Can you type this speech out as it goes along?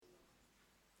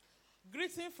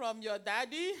Greeting from your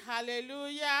daddy.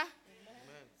 Hallelujah.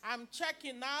 Amen. I'm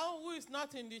checking now who is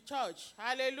not in the church.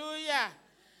 Hallelujah.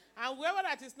 And whoever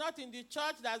that is not in the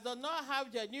church that does not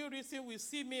have genuine reason will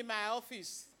see me in my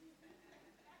office.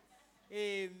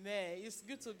 Amen. It's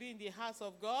good to be in the house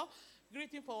of God.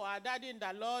 Greeting for our daddy in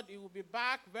the Lord. He will be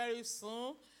back very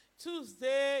soon.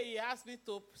 Tuesday, he asked me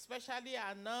to specially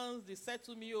announce the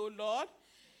Settle Me, O Lord.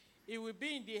 He will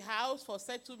be in the house for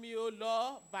Settle Me, O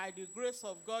Lord, by the grace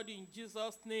of God in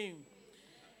Jesus' name.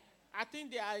 I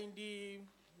think they are in the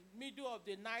middle of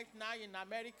the night now in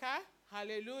America.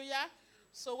 Hallelujah.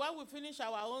 So when we finish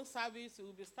our own service, we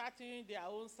will be starting their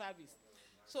own service.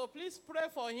 So please pray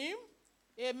for him.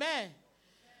 Amen.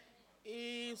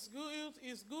 It's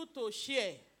good to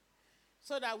share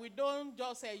so that we don't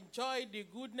just enjoy the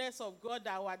goodness of God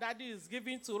that our daddy is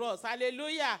giving to us.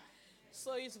 Hallelujah.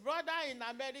 So his brother in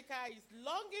America is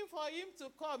longing for him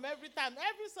to come every time.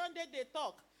 Every Sunday they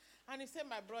talk. And he said,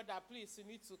 my brother, please, you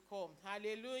need to come.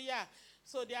 Hallelujah.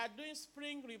 So they are doing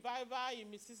spring revival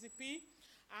in Mississippi.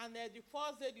 And the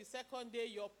first day, the second day,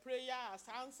 your prayer has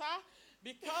answered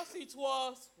because it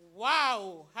was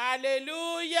wow.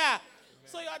 Hallelujah. Amen.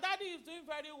 So your daddy is doing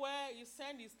very well. He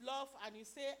sent his love and he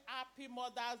said, Happy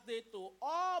Mother's Day to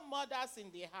all mothers in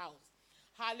the house.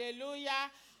 Hallelujah.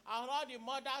 And all the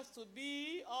mothers to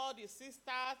be, all the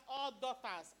sisters, all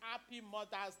daughters, Happy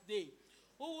Mother's Day.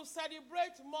 We will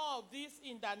celebrate more of this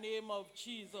in the name of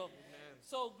Jesus. Amen.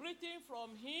 So greeting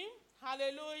from him.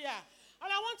 Hallelujah. And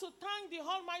I want to thank the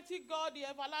Almighty God, the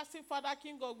everlasting Father,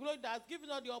 King of Glory, that has given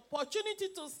us the opportunity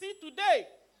to see today.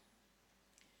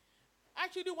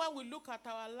 Actually, when we look at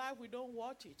our life, we don't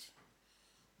watch it.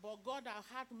 But God has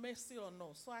had mercy on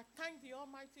us. So I thank the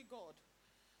Almighty God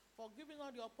for giving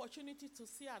us the opportunity to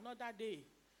see another day.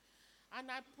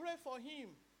 And I pray for him.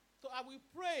 So I will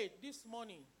pray this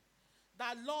morning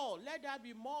that, Lord, let there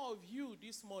be more of you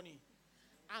this morning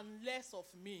and less of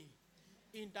me.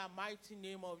 In the mighty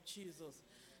name of Jesus.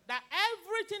 That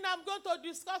everything I'm going to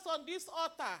discuss on this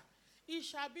altar, it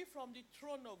shall be from the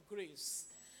throne of grace.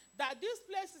 That this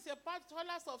place is a particular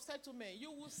of settlement.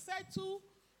 You will settle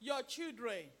your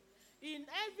children in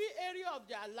every area of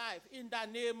their life in the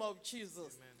name of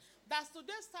Jesus. Amen. That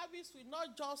today's service will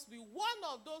not just be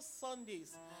one of those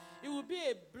Sundays. It will be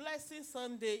a blessing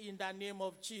Sunday in the name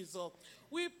of Jesus.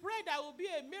 We pray that it will be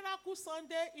a miracle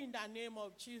Sunday in the name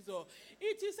of Jesus.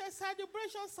 It is a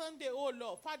celebration Sunday, oh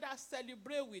Lord. Father,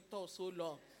 celebrate with us, oh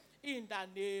Lord, in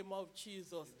the name of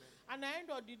Jesus. Amen. And at the end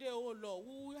of the day, oh Lord,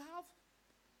 we will have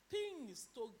things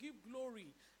to give glory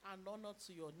and honor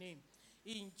to your name.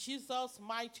 In Jesus'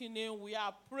 mighty name, we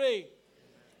are praying.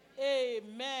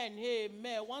 Amen.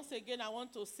 Amen. Once again, I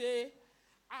want to say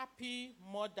Happy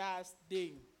Mother's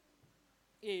Day.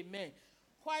 Amen.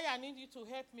 Choir, I need you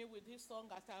to help me with this song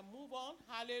as I move on.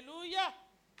 Hallelujah.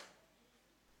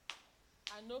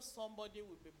 I know somebody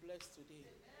will be blessed today.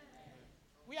 Amen.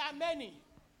 We are many.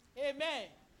 Amen.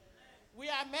 We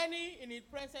are many in the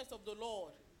presence of the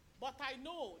Lord. But I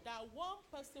know that one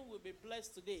person will be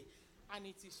blessed today, and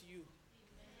it is you.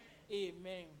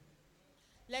 Amen.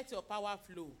 Let your power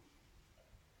flow.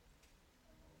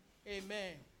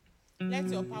 Amen. Let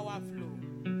your power flow.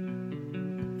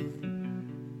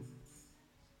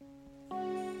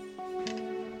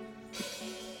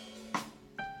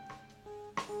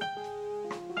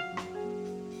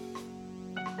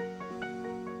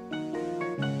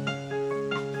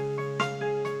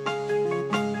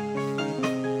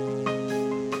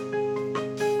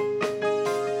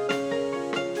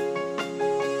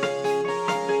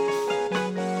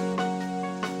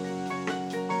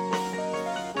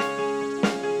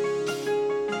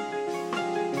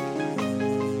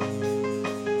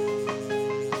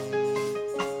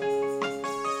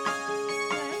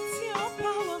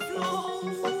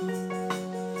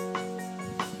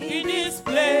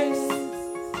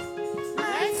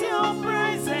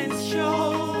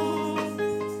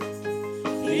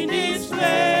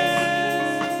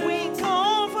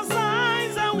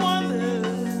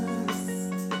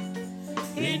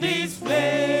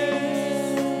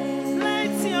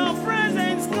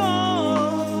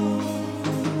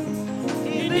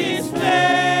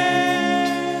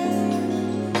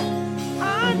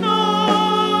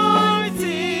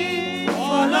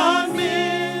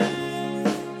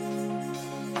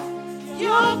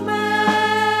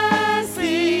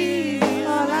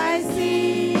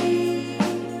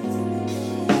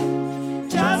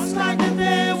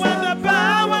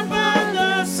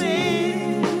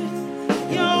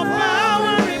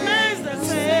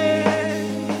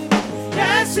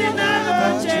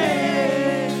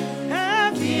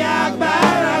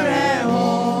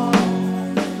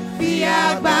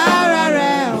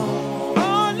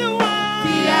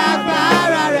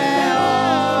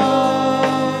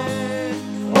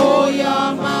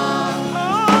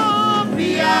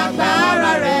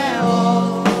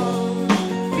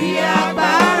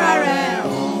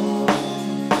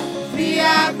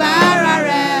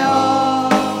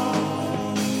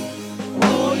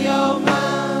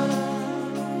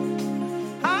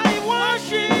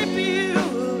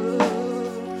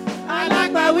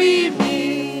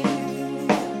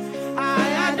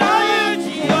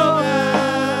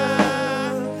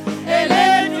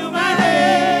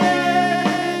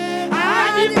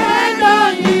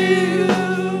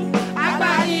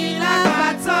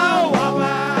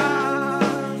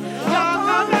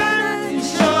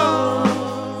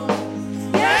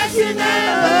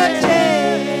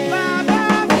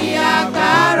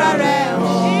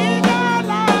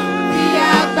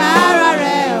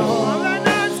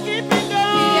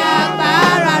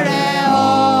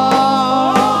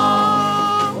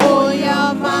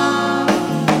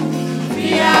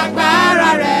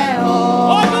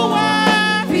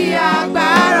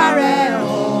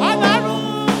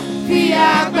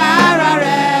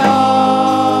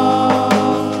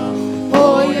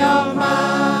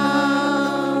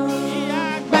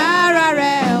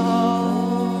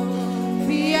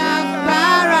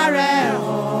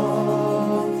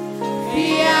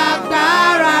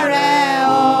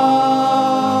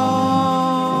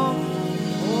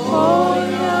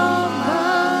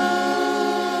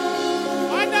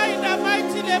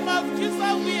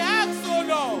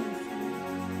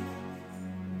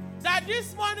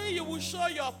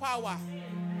 power.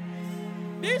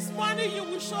 This morning you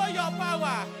will show your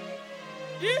power.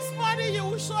 This morning you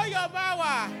will show your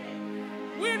power.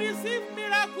 We receive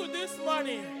miracle this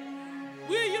morning.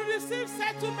 We receive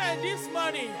settlement this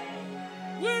morning.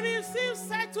 We receive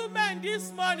settlement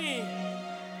this morning.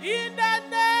 In the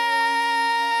name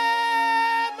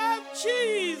of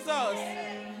Jesus.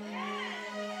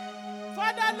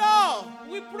 Father Lord,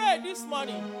 we pray this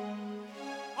morning.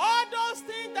 All those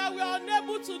things that we are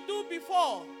unable to do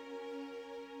before,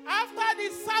 after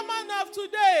the sermon of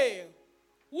today,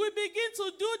 we begin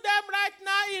to do them right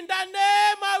now in the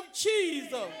name of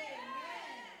Jesus.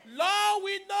 Lord,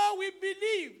 we know, we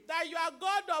believe that you are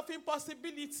God of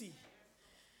impossibility.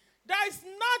 There is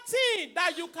nothing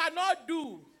that you cannot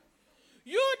do.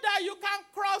 You that you can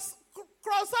cross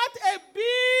out a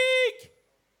big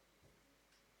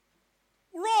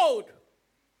road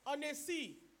on a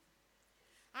sea,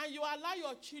 and you allow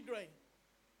your children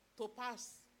to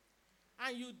pass,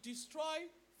 and you destroy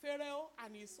Pharaoh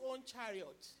and his own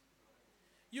chariot.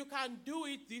 You can do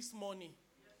it this morning.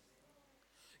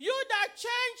 You that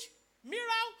change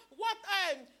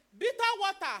bitter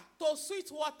water to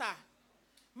sweet water.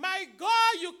 My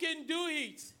God, you can do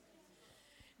it.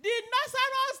 Did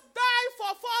Lazarus die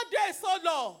for 4 days, oh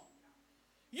Lord?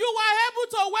 You were able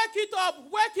to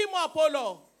wake him up, oh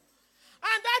Lord.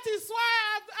 And that is why I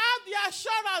have the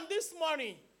assurance this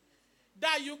morning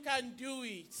that you can do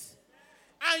it.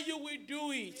 And you will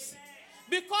do it.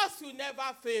 Because you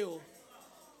never fail.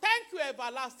 Thank you,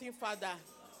 everlasting Father.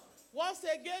 Once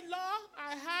again, Lord,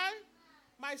 I hide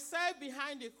myself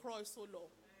behind the cross, oh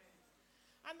Lord.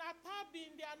 And I tap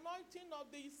in the anointing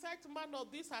of the set man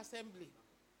of this assembly.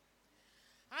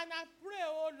 And I pray,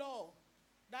 oh Lord,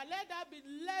 that let there be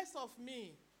less of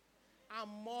me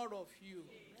and more of you.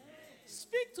 Amen.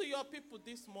 Speak to your people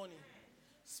this morning.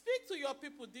 Speak to your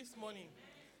people this morning.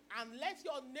 And let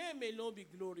your name alone be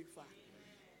glorified.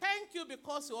 Thank you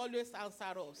because you always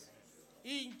answer us.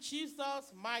 In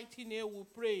Jesus' mighty name we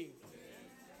pray.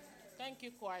 Thank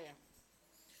you, choir.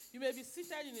 You may be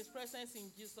seated in his presence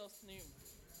in Jesus' name.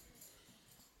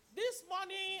 This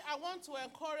morning, I want to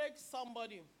encourage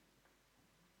somebody.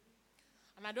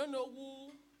 And I don't know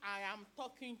who I am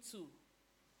talking to.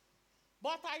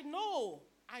 But I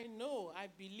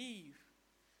believe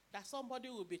that somebody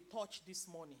will be touched this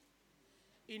morning.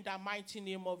 In the mighty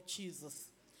name of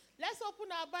Jesus. Let's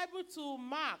open our Bible to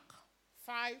Mark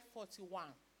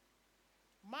 5:41.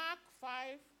 Mark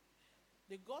 5,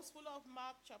 the Gospel of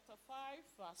Mark chapter 5,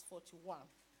 verse 41.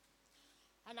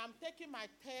 And I'm taking my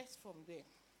text from there.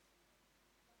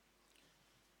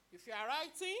 If you are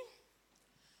writing,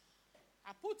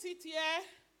 I put it here,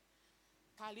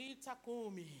 Talitha,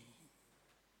 Cumi.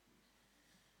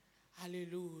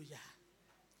 Hallelujah.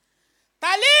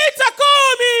 Talitha,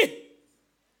 Cumi.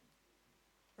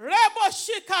 Rebo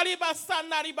shikariba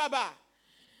sanari baba.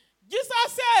 Jesus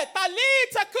said,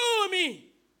 Talitha,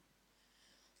 Cumi.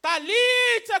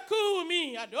 Talitha,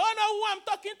 Cumi. I don't know who I'm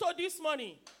talking to this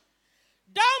morning.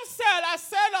 Damsel, I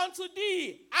said unto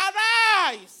thee,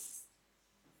 arise.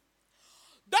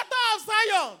 Daughter of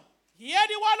Zion, hear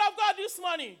the word of God this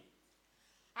morning.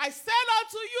 I said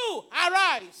unto you,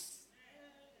 arise.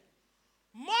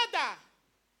 Mother,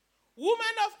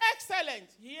 woman of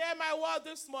excellence, hear my word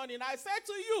this morning. I said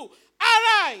to you,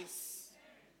 arise.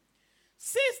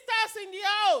 Sisters in the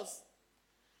house,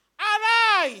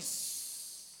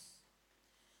 arise.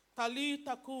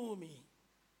 Talitha, Cumi.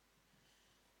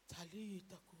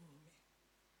 Talitha, Cumi.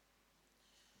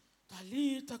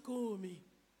 Talitha, Cumi.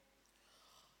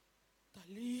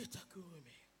 Talitha,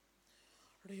 Cumi.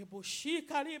 Rebo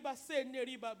shika riba sende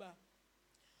ribaba.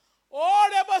 Oh,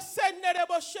 rebo sende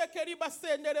rebo sheke riba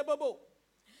sende rebobo.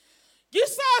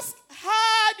 Jesus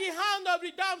had the hand of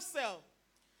the damsel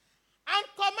and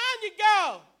commanded the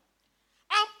girl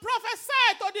and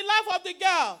prophesied to the life of the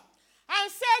girl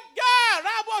and said, girl,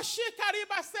 rebo shika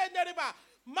riba sende riba.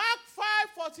 Mark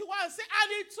 5:41 say,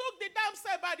 and he took the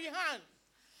damsel by the hand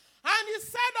and he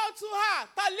said unto her,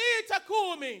 Talitha,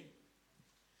 Cumi.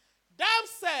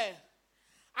 Damsel,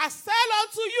 I said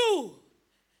unto you,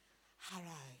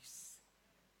 arise.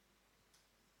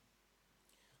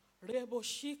 I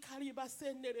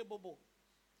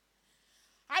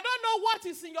don't know what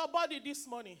is in your body this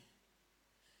morning.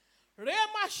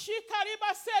 I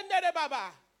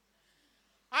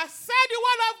said the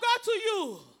word of God to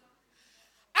you.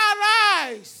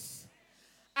 Arise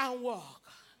and walk.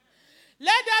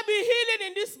 Let there be healing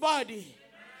in this body.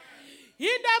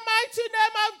 In the mighty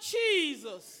name of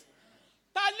Jesus.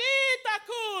 Talitha,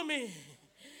 Cumi.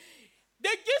 The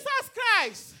Jesus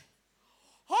Christ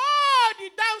hold the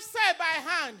damsel by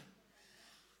hand.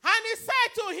 And he said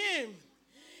to him,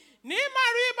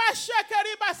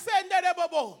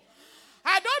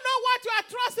 I don't know what you are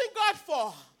trusting God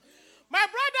for. My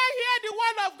brother, hear the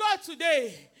word of God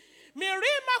today.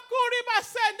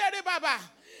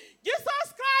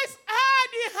 Jesus Christ had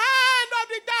the hand of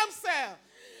the damsel,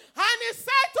 and he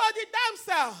said to the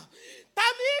damsel,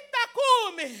 Talitha,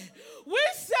 Cumi, we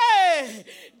say,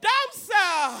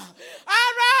 damsel,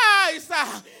 arise.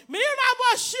 I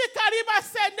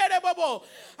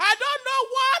don't know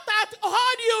what had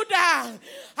hold you down.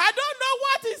 I don't know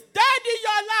what is dead in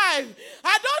your life.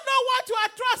 I don't know what you are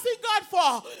trusting God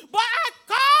for. But I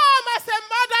come as a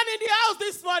mother in the house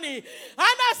this morning, and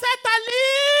I said,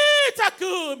 Talitha,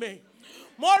 Cumi.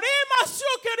 I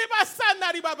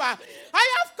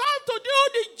have come to do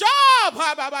the job.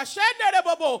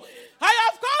 I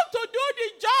have come to do the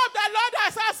job that Lord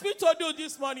has asked me to do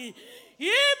this morning.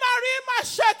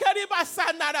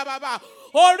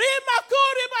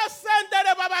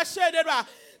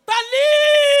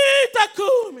 Talitha,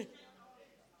 Cumi.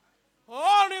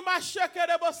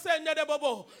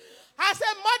 As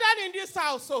a mother in this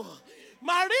household,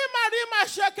 I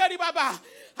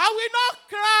will not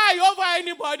cry over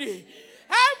anybody.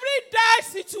 Every day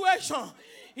situation,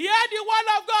 hear the word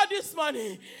of God this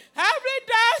morning. Every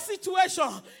day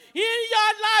situation in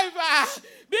your life,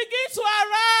 begin to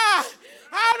arise,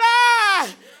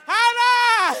 arise,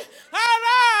 arise,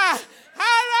 arise,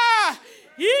 arise,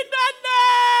 in the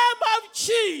name of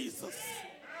Jesus.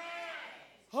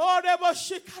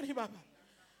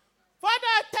 Father,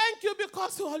 I thank you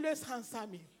because you always answer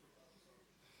me.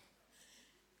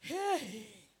 Hey,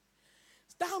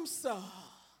 damsel,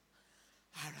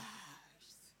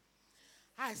 arise.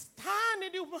 I stand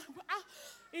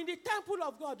in the temple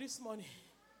of God this morning.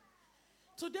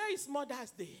 Today is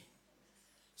Mother's Day.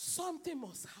 Something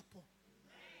must happen.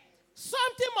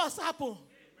 Something must happen.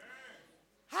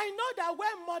 I know that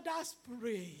when mothers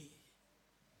pray,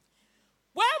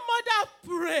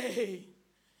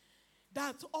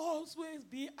 that always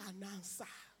be an answer.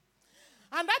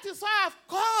 And that is why I've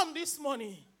come this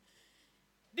morning.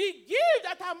 The gift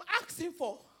that I'm asking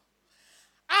for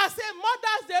as a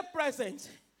Mother's Day present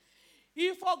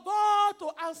is for God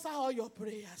to answer all your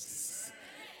prayers.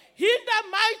 In the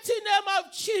mighty name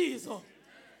of Jesus.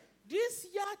 This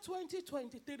year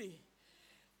 2023,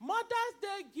 Mother's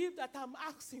Day gift that I'm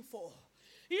asking for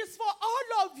is for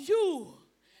all of you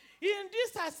in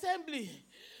this assembly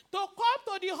to come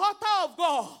to the altar of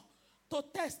God to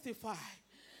testify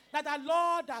that the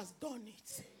Lord has done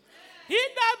it. In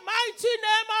the mighty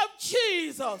name of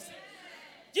Jesus.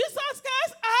 Jesus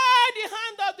Christ had the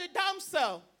hand of the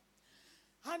damsel.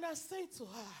 And I said to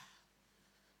her,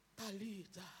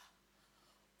 Talitha,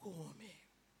 Cumi.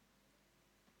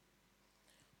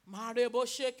 I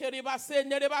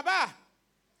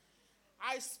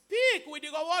speak with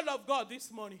the word of God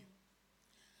this morning.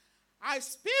 I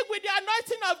speak with the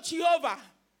anointing of Jehovah.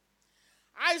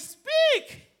 I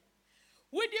speak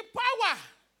with the power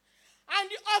and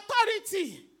the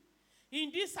authority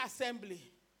in this assembly.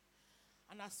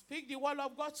 And I speak the word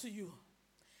of God to you.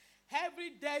 Every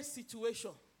day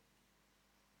situation,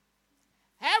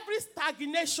 every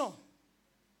stagnation,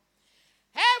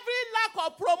 every lack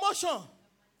of promotion,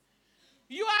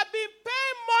 you have been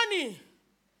paying money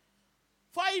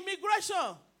for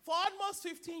immigration for almost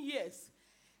 15 years.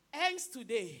 Ends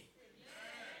today.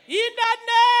 In the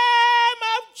name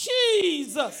of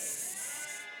Jesus.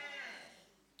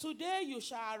 Today you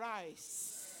shall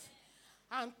arise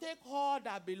and take all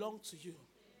that belongs to you.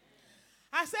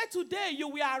 I said today you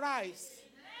will arise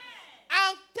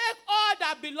and take all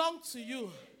that belongs to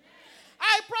you.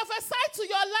 I prophesy to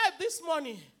your life this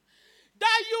morning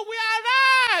that you will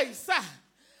arise.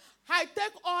 I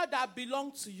take all that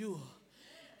belongs to you.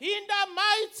 In the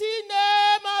mighty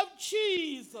name of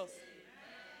Jesus.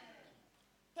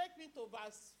 Take me to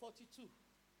verse 42.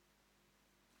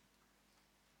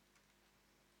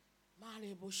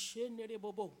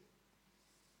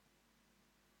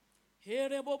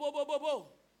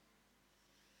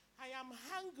 I am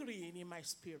hungry in my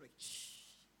spirit.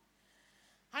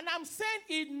 And I'm saying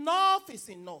enough is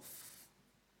enough.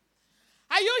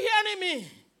 Are you hearing me?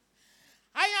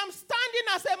 I am standing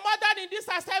as a mother in this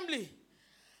assembly.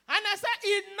 And I said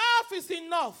enough is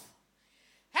enough.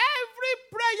 Every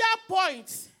prayer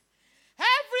point,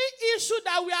 every issue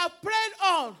that we have prayed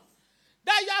on,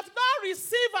 that you have not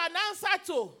received an answer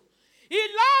to,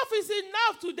 enough is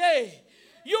enough today.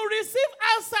 You receive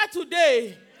answer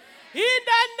today. In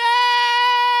the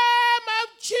name of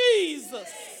Jesus.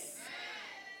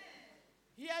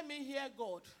 Hear me, hear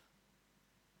God.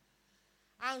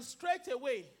 And straight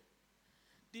away,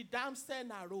 the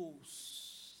damsel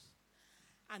arose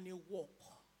and he walked.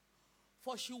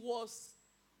 For she was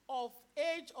of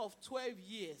age of 12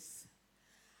 years,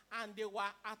 and they were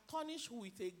astonished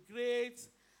with a great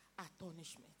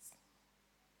astonishment.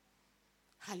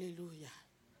 Hallelujah.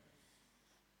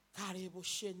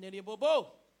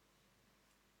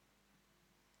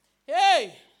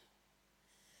 Hey,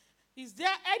 is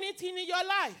there anything in your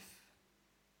life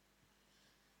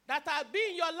that has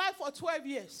been in your life for 12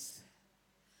 years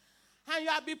and you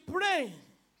have been praying?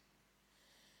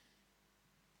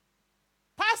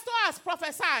 Pastor has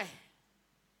prophesied.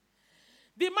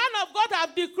 The man of God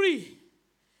have decreed.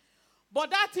 But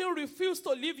that thing refused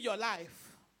to live your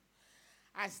life.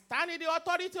 I stand in the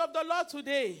authority of the Lord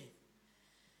today.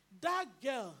 That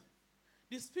girl,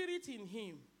 the spirit in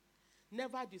him,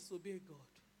 never disobeyed God.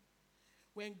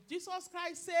 When Jesus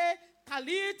Christ said,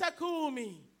 Talitha,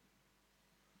 Cumi,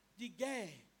 the girl,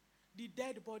 the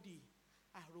dead body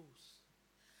arose.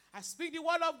 I speak the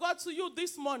word of God to you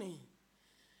this morning.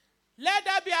 Let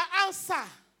there be an answer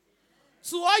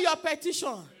to all your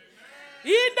petitions.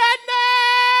 In the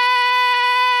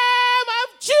name of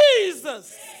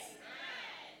Jesus.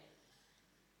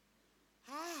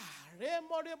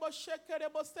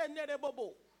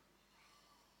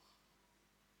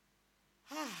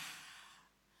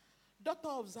 Daughter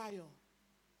of Zion.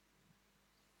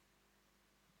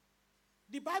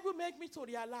 The Bible made me to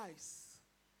realize.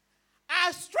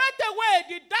 And straight away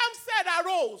the damsel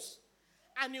arose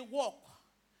and he walked.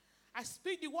 I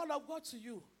speak the word of God to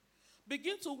you.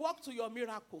 Begin to walk to your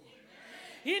miracle.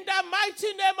 Amen. In the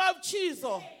mighty name of Jesus.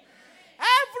 Amen.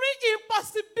 Every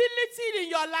impossibility in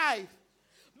your life,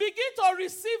 begin to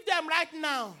receive them right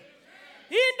now. Amen.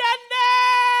 In the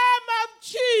name of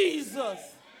Jesus.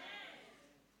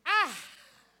 Amen.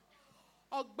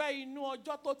 Ọgbẹ́ inú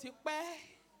ọjọ́ tó ti pẹ́.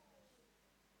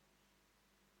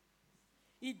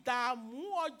 Ìdààmú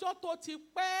ọjọ́ tó ti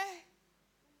pẹ́.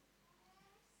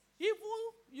 Even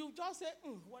you just say,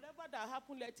 whatever that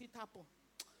happened, let it happen.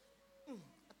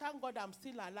 Thank God I'm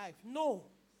still alive. No.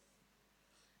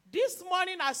 This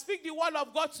morning I speak the word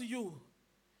of God to you.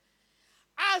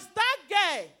 As that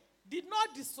girl did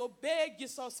not disobey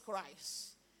Jesus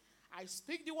Christ, I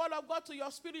speak the word of God to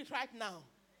your spirit right now.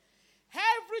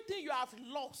 Everything you have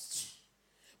lost,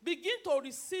 begin to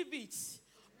receive it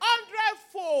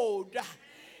 100-fold.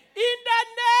 In the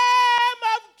name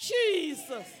of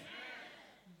Jesus.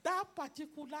 That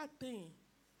particular thing,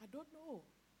 I don't know,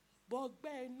 but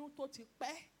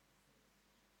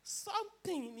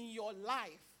something in your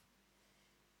life,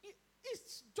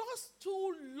 it's just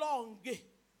too long.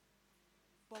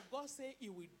 But God said he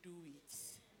will do it.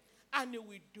 And he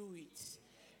will do it.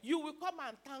 You will come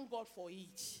and thank God for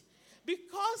it.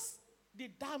 Because the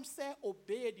damsel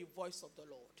obeyed the voice of the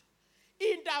Lord.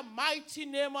 In the mighty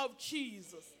name of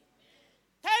Jesus.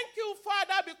 Thank you,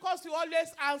 Father, because you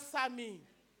always answer me.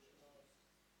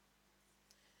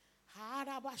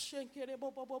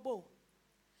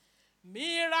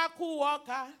 Miracle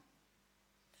worker.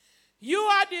 You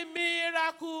are the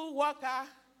miracle worker.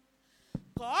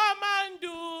 Come and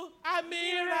do a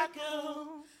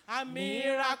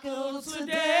miracle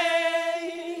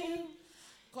today.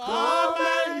 Come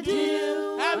and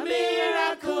do a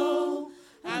miracle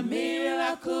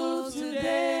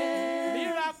today.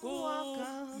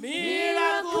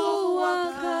 Miracle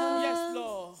worker. Yes,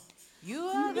 Lord. You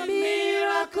are the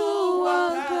miracle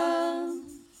worker.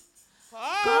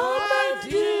 Come and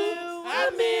do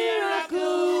a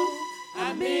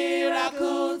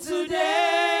miracle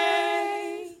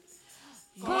today.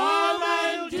 Come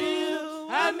and do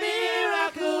a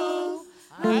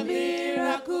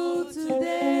miracle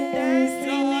today.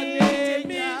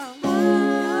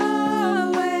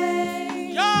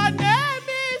 Your name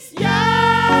is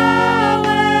Yahweh.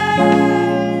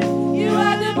 You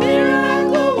are the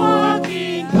miracle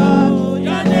working God.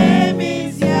 Your name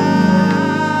is Yahweh.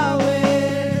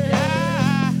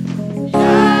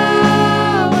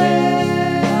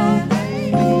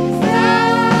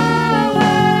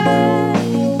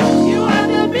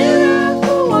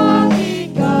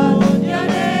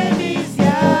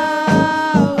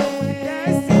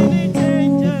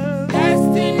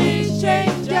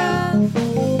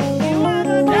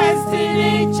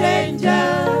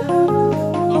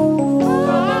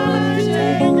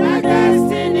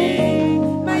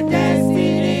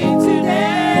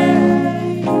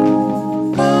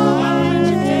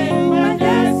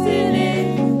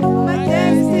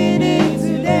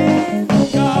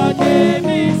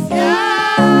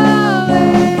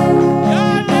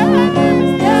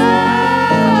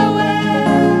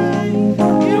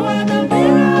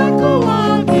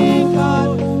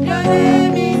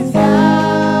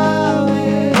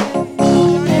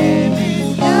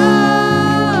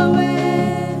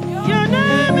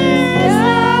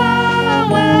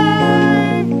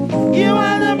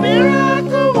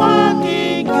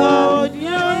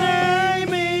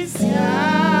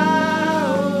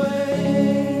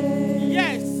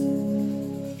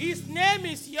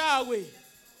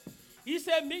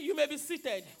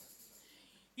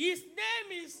 His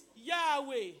name is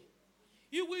Yahweh.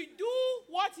 He will do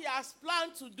what he has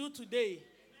planned to do today.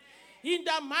 In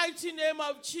the mighty name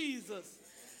of Jesus.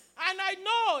 And I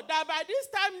know that by this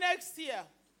time next year,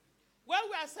 when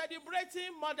we are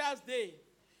celebrating Mother's Day,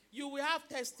 you will have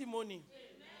testimony.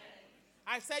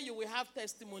 I say you will have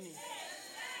testimony.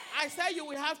 I say you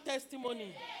will have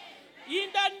testimony. In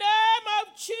the name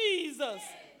of Jesus.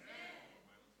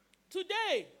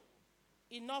 Today,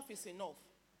 enough is enough.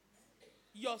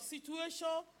 Your situation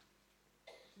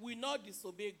will not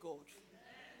disobey God.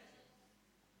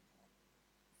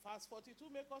 Verse 42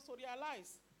 makes us to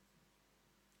realize.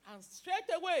 And straight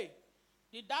away,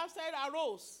 the downside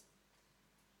arose.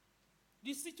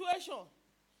 The situation,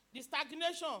 the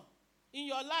stagnation in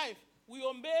your life will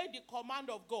obey the command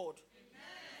of God.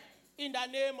 Amen. In the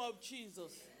name of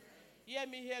Jesus. Amen. Hear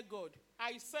me, hear God.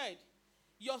 I said,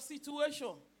 your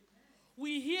situation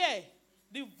will hear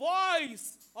the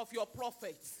voice of your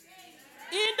prophets.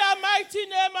 Amen. In the mighty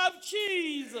name of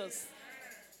Jesus.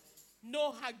 Amen.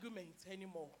 No argument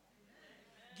anymore.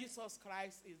 Amen. Jesus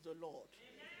Christ is the Lord.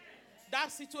 Amen.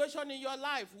 That situation in your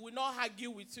life will not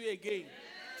argue with you again. Amen.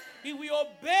 He will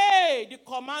obey the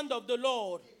command of the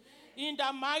Lord. In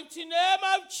the mighty name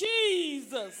of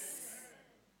Jesus.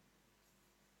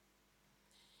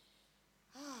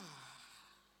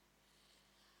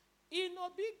 In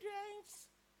obedience,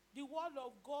 the word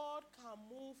of God can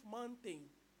move mountains.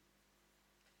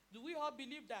 Do we all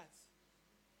believe that?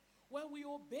 When we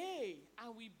obey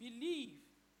and we believe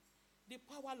the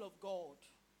power of God,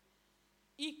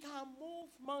 it can move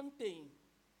mountains.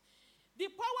 The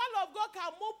power of God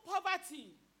can move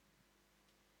poverty.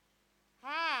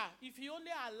 If you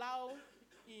only allow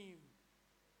him.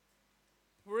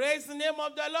 Praise the name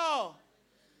of the Lord.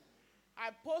 I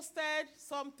posted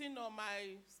something on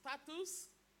my status.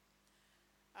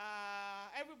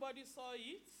 Everybody saw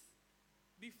it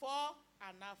before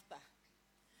and after.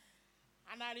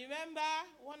 And I remember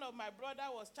one of my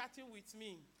brothers was chatting with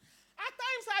me. At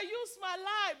times I use my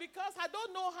life because I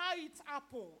don't know how it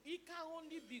happened. It can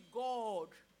only be God.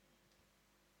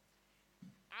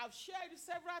 I've shared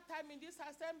several times in this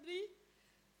assembly.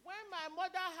 When my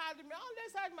mother had me, I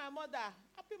always had my mother,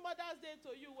 happy Mother's Day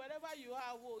to you, wherever you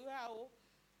are.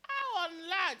 How on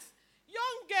that?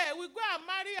 Young girl, we go and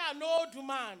marry an old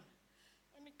man.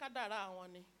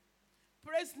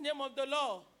 Praise the name of the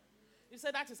Lord. He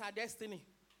said that is her destiny.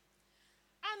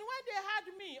 And when they had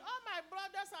me, all my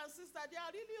brothers and sisters, they are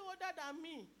really older than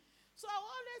me. So I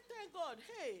always thank God,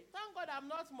 hey, thank God I'm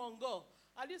not Mongol.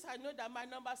 At least I know that my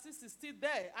number 6 is still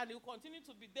there and it will continue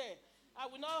to be there. I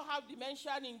will not have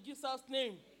dementia in Jesus'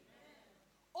 name. Amen.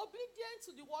 Obedience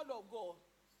to the word of God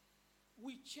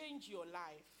will change your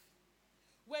life.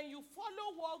 When you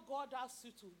follow what God asks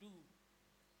you to do,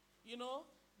 you know,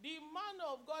 the man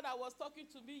of God I was talking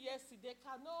to me yesterday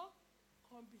cannot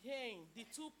compare the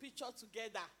two pictures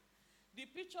together.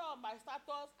 The picture of my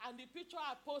status and the picture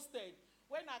I posted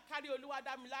when I carry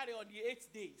Oluwaniyi on the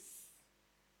 8 days.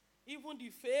 Even the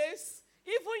face,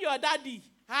 even your daddy.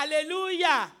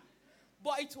 Hallelujah.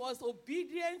 But it was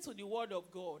obedient to the word of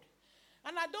God.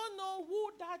 And I don't know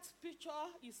who that picture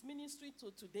is ministering to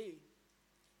today.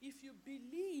 If you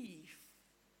believe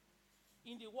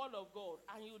in the word of God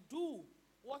and you do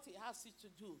what he asks you to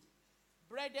do,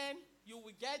 brethren, you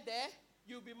will get there.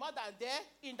 You'll be more than there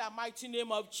in the mighty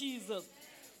name of Jesus.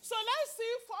 Amen. So let's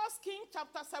see 1 Kings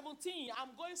chapter 17. I'm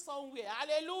going somewhere.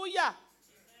 Hallelujah.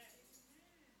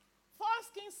 1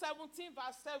 Kings 17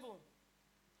 verse 7.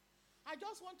 I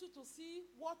just want you to see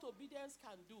what obedience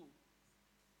can do.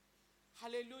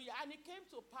 Hallelujah. And it came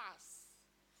to pass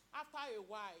after a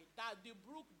while that the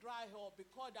brook dried up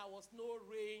because there was no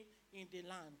rain in the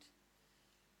land.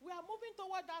 We are moving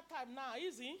toward that time now,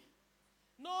 is it?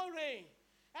 No rain.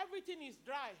 Everything is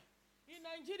dry. In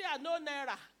Nigeria, no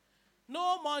naira,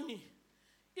 no money.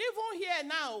 Even here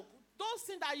now, those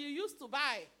things that you used to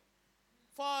buy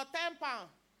for 10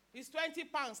 pounds is 20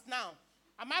 pounds now.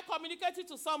 Am I communicating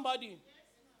to somebody? Yes,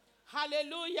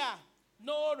 hallelujah.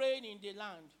 No rain in the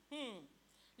land.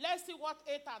 Let's see what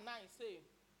 8 and 9 say.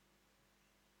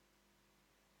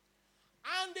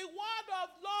 And the word of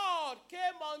Lord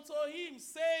came unto him,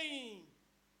 saying,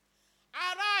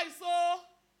 Arise,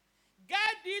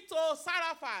 get thee to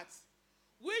Zarephath,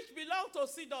 which belonged to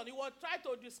Sidon. He was trying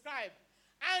to describe.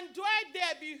 And dwell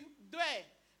there,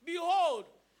 behold,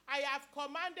 I have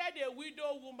commanded a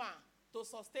widow woman to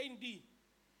sustain thee.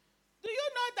 Do you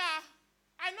know that?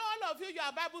 I know all of you, you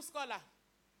are Bible scholar.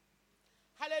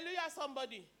 Hallelujah,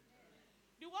 somebody.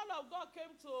 The word of God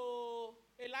came to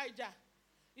Elijah.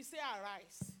 He said,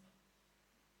 arise.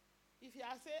 If you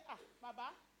are saying, Baba,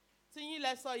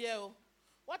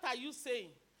 what are you saying?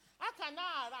 How can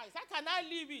I arise? How can I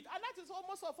leave it? And that is what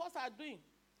most of us are doing.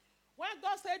 When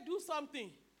God said do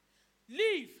something,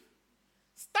 leave,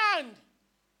 stand,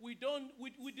 we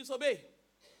disobey.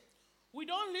 We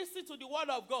don't listen to the word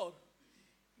of God.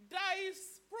 There is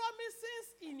promises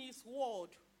in his word.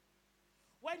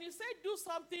 When he said do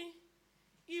something,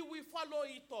 he will follow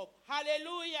it up.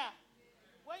 Hallelujah.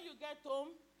 When you get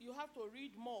home, you have to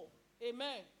read more.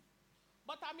 Amen.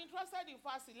 But I'm interested in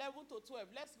verse 11 to 12.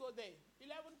 Let's go there.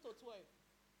 11 to 12.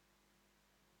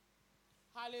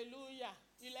 Hallelujah.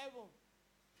 11.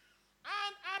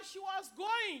 And as she was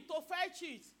going to fetch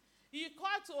it, he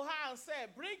called to her and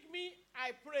said, bring me,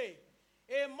 I pray,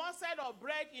 a morsel of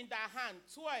bread in thy hand.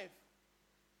 12.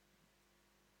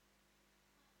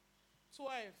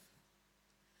 12.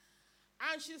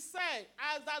 And she said,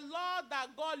 as the Lord that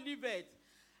God liveth,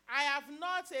 I have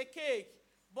not a cake,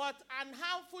 but an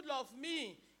handful of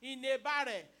meal in a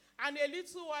barrel, and a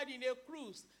little wine in a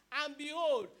cruse. And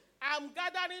behold, I am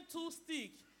gathering 2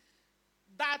 sticks,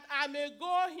 that I may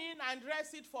go in and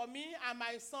dress it for me and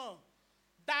my son,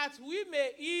 that we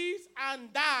may eat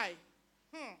and die.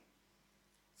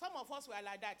 Some of us were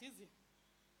like that, is it?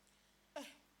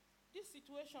 This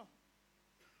situation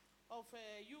of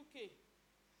UK,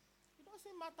 it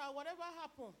doesn't matter, whatever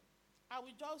happens, I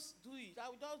will just do it. I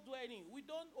will just do anything. We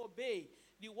don't obey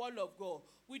the word of God.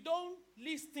 We don't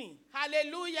listen.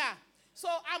 Hallelujah. So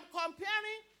I'm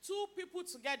comparing 2 people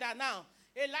together now,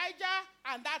 Elijah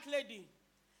and that lady.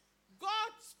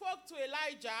 God spoke to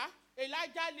Elijah.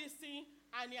 Elijah listened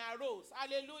and he arose.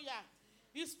 Hallelujah.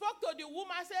 He spoke to the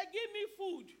woman and said, give me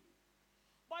food.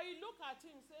 But he looked at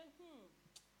him and said,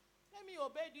 let me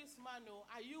obey this man. Oh.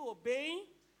 Are you obeying?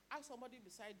 Ask somebody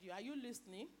beside you. Are you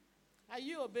listening? Are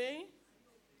you obeying?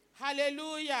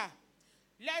 Hallelujah.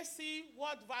 Let's see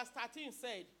what verse 13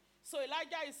 said. So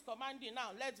Elijah is commanding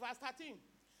now. Let's verse 13.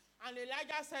 And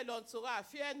Elijah said unto her,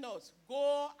 fear not,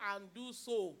 go and do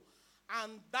so.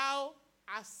 And thou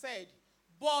hast said,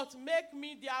 but make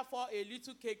me therefore a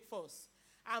little cake first,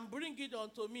 and bring it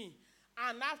unto me.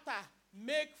 And after,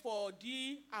 make for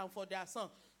thee and for their son.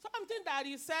 Something that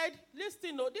he said,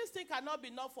 listen, no, this thing cannot be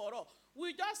enough for us.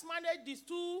 We just manage these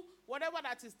 2, whatever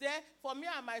that is there, for me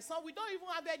and my son. We don't even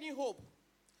have any hope.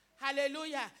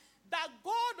 Hallelujah. The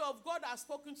God of God has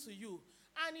spoken to you.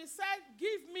 And he said,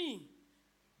 give me.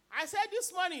 I said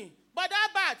this morning, but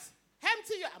that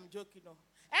empty your, I'm joking, no.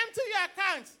 Empty your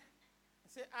account. I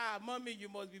said, mommy, you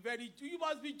must be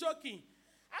joking.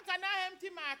 How can I empty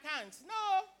my account?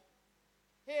 No.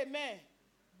 Amen.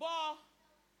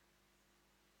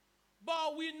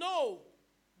 But we know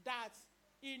that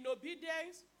in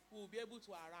obedience, we will be able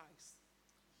to arise.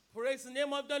 Praise the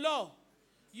name of the Lord.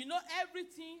 You know,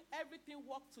 everything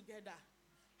works together.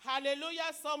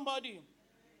 Hallelujah, somebody.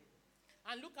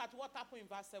 And look at what happened in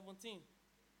verse 17.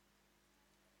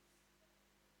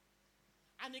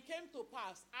 And it came to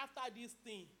pass after this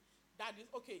thing that is,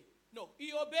 okay, no,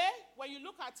 he obeyed. When you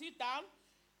look at it down,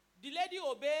 the lady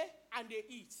obey and they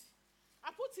eat. I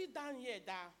put it down here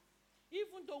that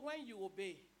even though when you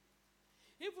obey,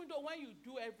 even though when you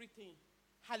do everything,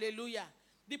 hallelujah,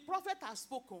 the prophet has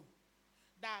spoken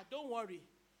that don't worry,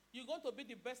 you're going to be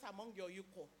the best among your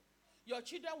equal. Your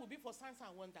children will be for signs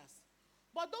and wonders.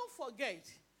 But don't forget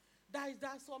that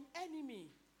there's some enemy,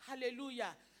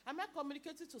 hallelujah. Am I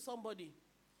communicating to somebody?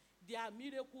 They are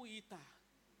miracle eater.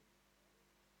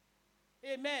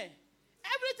 Amen.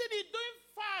 Everything is doing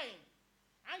fine.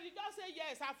 And you just say,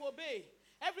 yes, I've obeyed.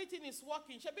 Everything is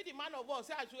working. Should be the man of God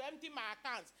say, I should empty my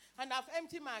account. And I've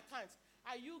emptied my account.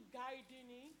 Are you guiding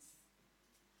it?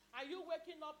 Are you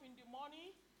waking up in the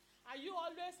morning? Are you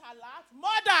always alert?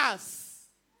 Mothers!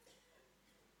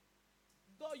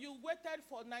 Though you waited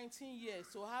for 19 years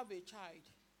to have a child,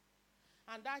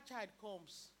 and that child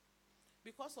comes,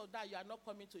 because of that, you are not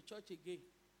coming to church again.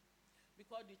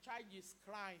 Because the child is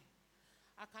crying.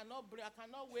 I cannot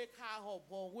wake her up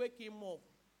or wake him up.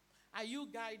 Are you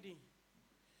guiding?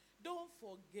 Don't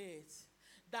forget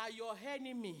that your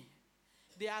enemy,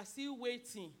 they are still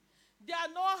waiting. They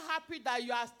are not happy that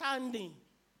you are standing.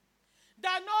 They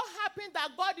are not happy that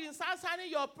God is answering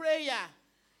your prayer.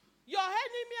 Your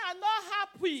enemy are not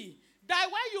happy that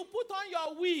when you put on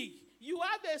your wig, you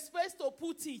have a space to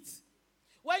put it.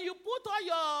 When you put on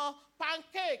your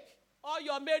pancake or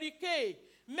your Mary Kay,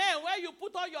 men, when you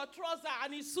put on your trouser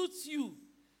and it suits you,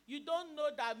 you don't know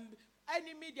that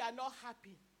enemy, they are not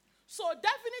happy. So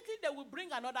definitely they will bring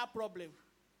another problem.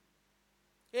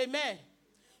 Amen.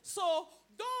 So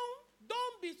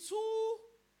don't be too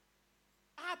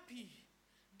happy.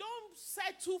 Don't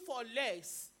settle for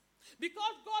less.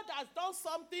 Because God has done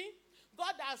something,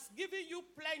 God has given you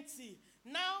plenty.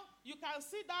 Now, you can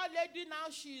see that lady now,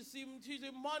 she's in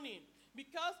mourning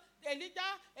because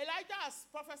Elijah has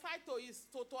prophesied to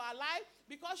her life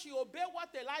because she obeyed what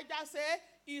Elijah said.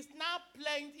 Is now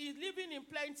is living in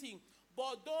plenty.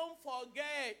 But don't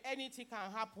forget, anything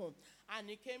can happen. And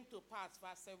it came to pass,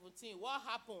 verse 17. What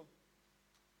happened?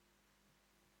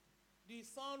 The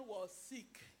son was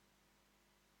sick.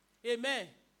 Amen.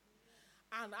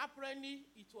 And apparently,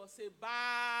 it was a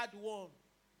bad one.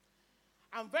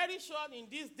 I'm very sure in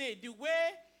this day, the way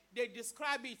they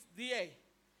describe it there,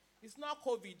 it's not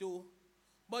COVID though,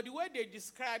 but the way they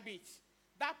describe it,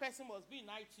 that person must be in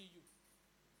ITU.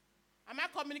 Am I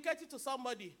communicating to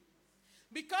somebody?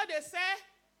 Because they say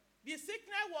the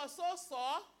sickness was so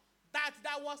sore that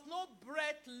there was no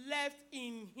breath left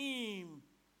in him.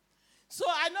 So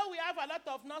I know we have a lot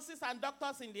of nurses and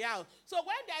doctors in the house. So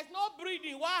when there's no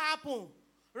breathing, what happened?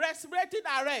 Respiratory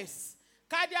arrest,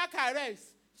 cardiac arrest.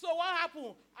 So what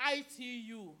happened?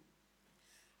 ITU.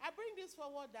 I bring this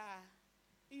forward that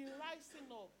in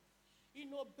rising up,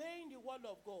 in obeying the word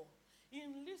of God,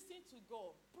 in listening to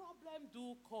God, problem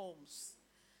do comes.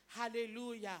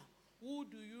 Hallelujah. Who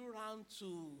do you run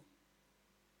to?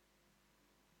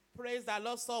 Praise the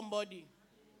Lord, somebody.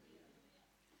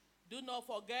 Do not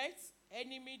forget,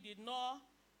 enemy did not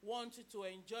want you to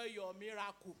enjoy your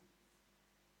miracle.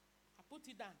 I put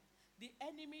it down. The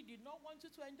enemy did not want you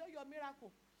to enjoy your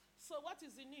miracle. So what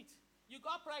is in it? You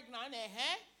got pregnant,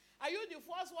 Are you the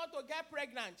first one to get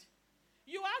pregnant?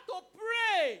 You have to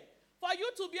pray for you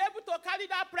to be able to carry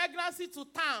that pregnancy to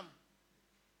term.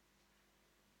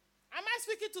 Am I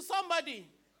speaking to somebody?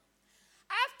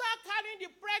 After carrying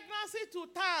the pregnancy to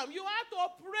term, you have to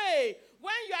pray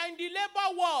when you are in the labor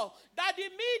ward that the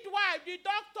midwife, the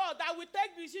doctor that will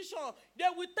take decision, they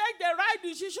will take the right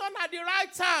decision at the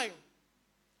right time.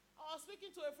 I was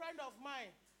speaking to a friend of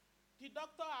mine. The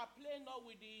doctor are playing up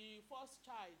with the first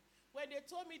child. When they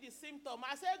told me the symptom,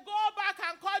 I said, go back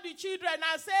and call the children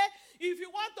and say, if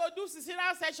you want to do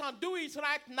cesarean section, do it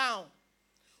right now.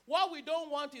 What we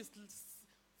don't want is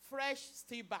fresh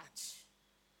stillbirth.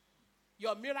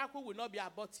 Your miracle will not be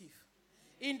abortive.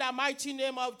 In the mighty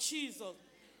name of Jesus.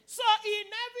 So in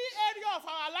every area of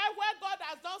our life where God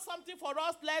has done something for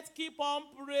us, let's keep on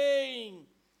praying.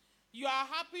 You are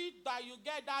happy that you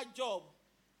get that job.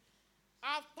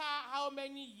 After how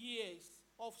many years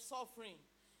of suffering?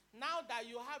 Now that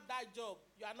you have that job,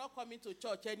 you are not coming to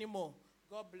church anymore.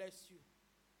 God bless you.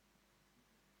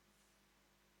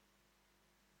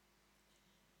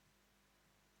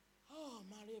 Oh,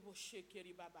 Marebo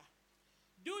Shekeri Baba.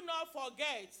 Do not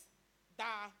forget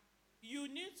that you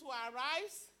need to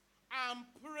arise and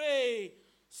pray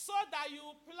so that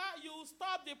you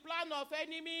stop the plan of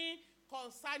enemy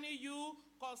concerning you,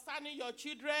 concerning your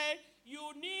children.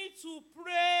 You need to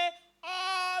pray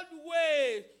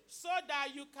always so that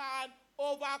you can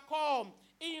overcome.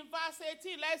 In verse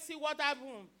 18, let's see what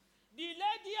happened. The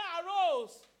lady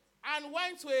arose and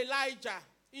went to Elijah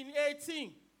in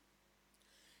 18.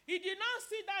 He did not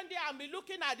sit down there and be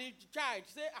looking at the child.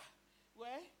 Say,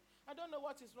 well, I don't know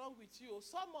what is wrong with you.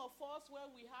 Some of us,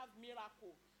 when we have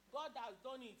miracle, God has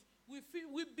done it. We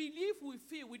believe, we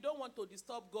feel we don't want to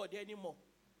disturb God anymore.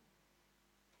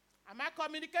 Am I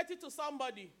communicating to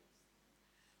somebody?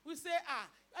 We say,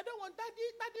 I don't want,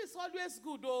 daddy is always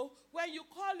good, though. When you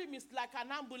call him, it's like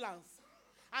an ambulance.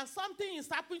 And something is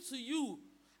happening to you.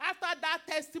 After that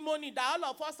testimony that all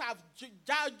of us have,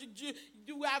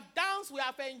 we have danced, we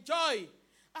have enjoyed.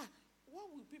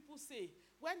 What will people say?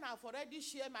 When I've already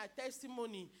shared my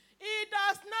testimony, it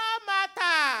does not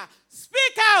matter.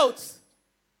 Speak out.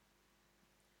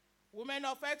 Women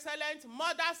of excellence,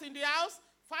 mothers in the house,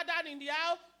 father in the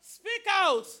house, speak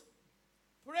out.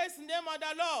 Praise the name of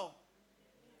the Lord.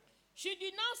 She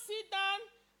did not sit down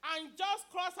and just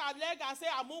cross her leg and say,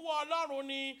 Amuwo Olorun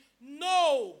ni.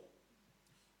 No.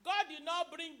 God did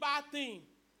not bring bad thing.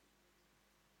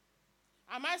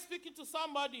 Am I speaking to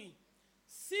somebody?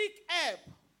 Seek help.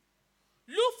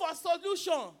 Look for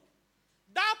solution.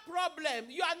 That problem,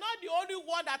 you are not the only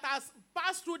one that has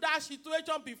passed through that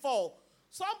situation before.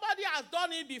 Somebody has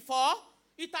done it before.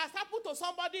 It has happened to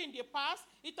somebody in the past.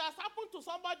 It has happened to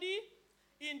somebody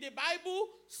in the Bible.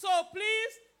 So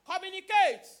please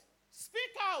communicate.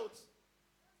 Speak out.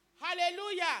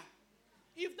 Hallelujah.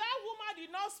 If that woman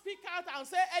did not speak out and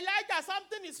say, Elijah,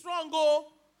 something is wrong,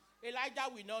 Elijah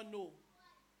will not know.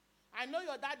 I know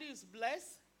your daddy is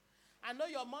blessed. I know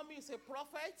your mommy is a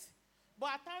prophet. But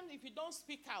at times, if you don't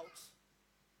speak out,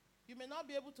 you may not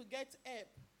be able to get help.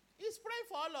 He's praying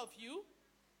for all of you,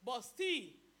 but still,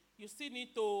 you still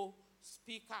need to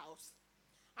speak out.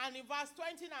 And in verse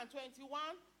 20 and 21,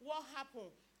 what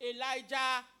happened?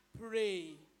 Elijah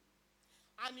prayed.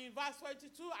 And in verse 22,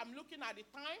 I'm looking at the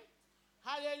time.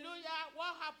 Hallelujah.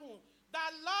 What happened? The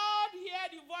Lord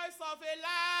heard the voice of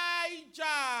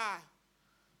Elijah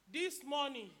this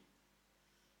morning.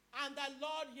 And the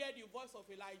Lord heard the voice of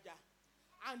Elijah.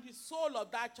 And the soul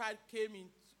of that child came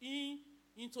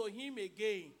into him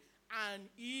again. And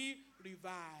he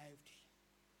revived.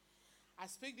 I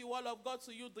speak the word of God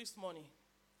to you this morning.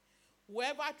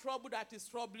 Whoever trouble that is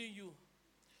troubling you,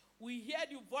 we hear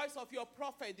the voice of your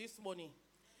prophet this morning.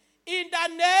 In the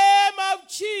name of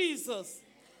Jesus,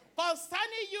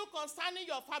 concerning you, concerning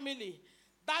your family,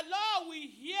 the Lord will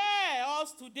hear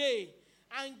us today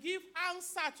and give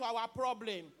answer to our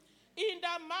problem. In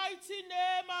the mighty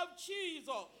name of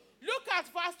Jesus. Look at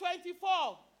verse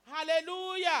 24.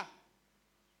 Hallelujah.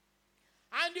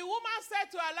 And the woman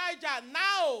said to Elijah,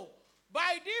 now,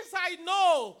 by this I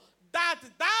know that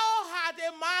thou art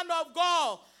a man of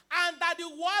God, and that the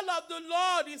word of the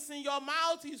Lord is in your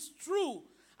mouth is true,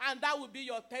 and that will be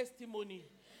your testimony.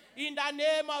 In the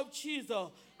name of Jesus.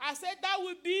 I said that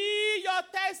will be your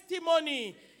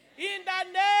testimony. In the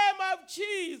name of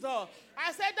Jesus.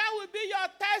 I said that will be your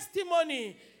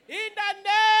testimony. In the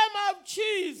name of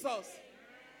Jesus.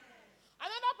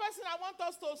 Another person I want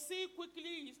us to see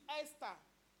quickly is Esther.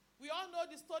 We all know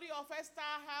the story of Esther,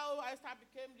 how Esther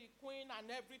became the queen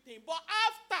and everything. But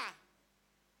after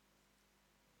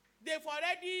they've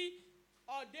already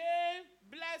ordained,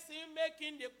 blessing,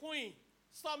 making the queen,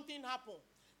 something happened.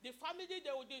 The family,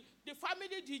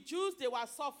 the Jews, they were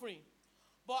suffering.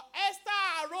 But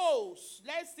Esther arose.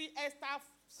 Let's see Esther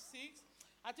 6.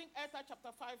 I think Esther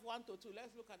chapter 5, 1 to 2.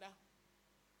 Let's look at that.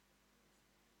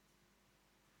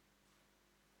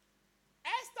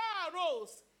 Esther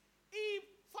arose. He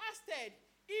fasted.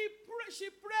 She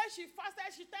prayed, she fasted.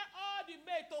 She told all the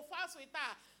maids to fast with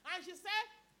her. And she said,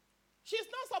 she's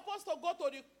not supposed to go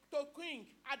to the king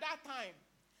at that time.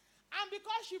 And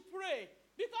because she prayed,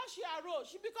 because she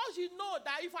arose, because she know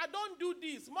that if I don't do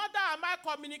this, mother, am I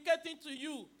communicating to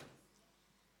you?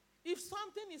 If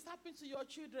something is happening to your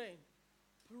children,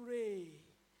 pray.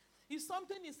 If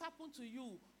something is happening to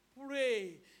you,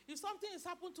 pray. If something is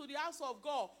happening to the house of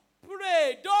God,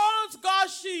 pray. Don't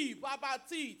gossip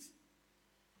about it.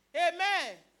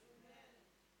 Amen.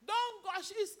 Don't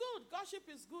gossip. It's good. Gossip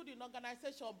is good in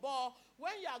organization. But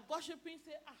when you are gossiping,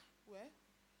 say, well,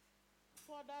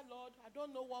 Father, Lord, I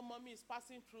don't know what mommy is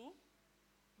passing through,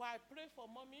 but I pray for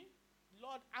mommy.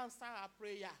 Lord, answer her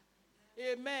prayer.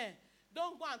 Amen.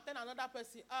 Don't go and tell another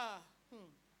person, I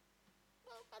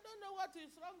don't know what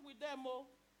is wrong with them. Oh.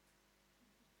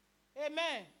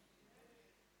 Amen.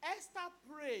 Esther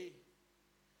prayed.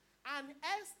 And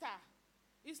Esther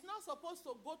is not supposed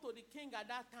to go to the king at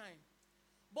that time.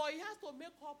 But he has to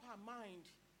make up her mind.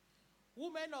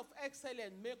 Women of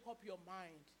excellence, make up your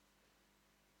mind.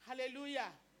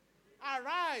 Hallelujah.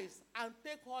 Arise and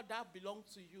take all that belongs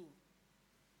to you.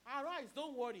 Arise,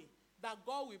 don't worry, that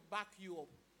God will back you up.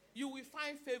 You will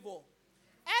find favor.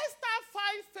 Esther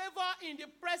find favor in the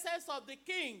presence of the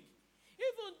king.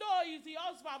 Even though he's the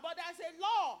husband, but there's a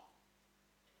law.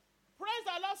 Praise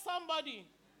the Lord, somebody.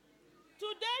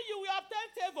 Today you will obtain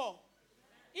favor.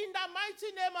 In the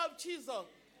mighty name of Jesus.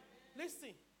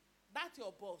 Listen, that's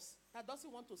your boss that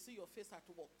doesn't want to see your face at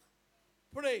work.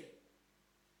 Pray.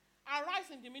 Arise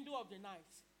in the middle of the night.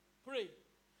 Pray.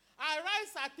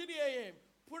 Arise at 3 a.m.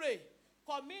 Pray.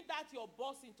 Commit that your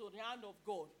boss into the hand of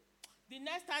God. The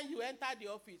next time you enter the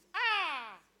office,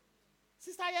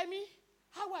 Sister Yemi,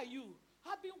 how are you?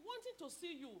 I've been wanting to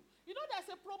see you. You know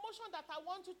there's a promotion that I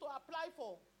want you to apply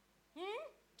for.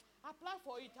 Apply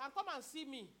for it and come and see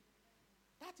me.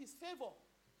 That is favor.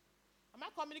 Am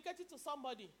I communicating to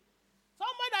somebody?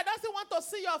 Somebody that doesn't want to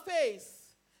see your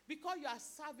face because you are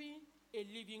serving a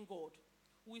living God.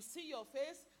 We see your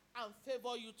face and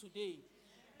favor you today.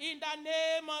 In the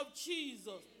name of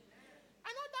Jesus.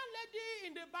 Another lady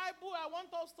in the Bible I want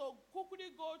us to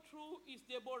quickly go through is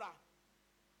Deborah.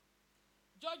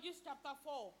 Judges chapter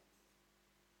 4.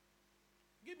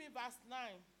 Give me verse 9.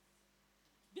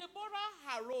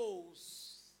 Deborah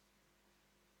arose.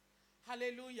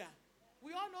 Hallelujah.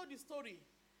 We all know the story.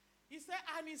 He said,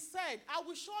 I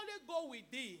will surely go with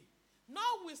thee,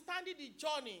 notwithstanding the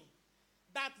journey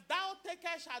that thou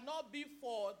takest shall not be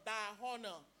for thy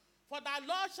honor. For the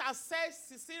Lord shall set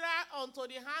Sisera unto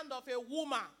the hand of a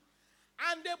woman.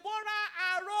 And Deborah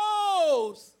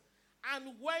arose and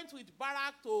went with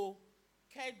Barak to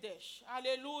Kadesh.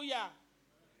 Hallelujah.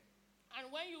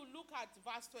 And when you look at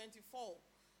verse 24,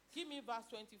 give me verse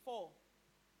 24.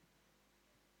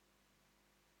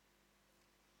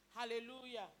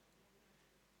 Hallelujah.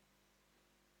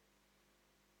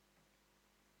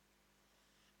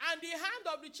 And the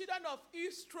hand of the children of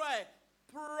Israel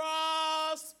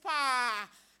prosper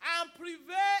and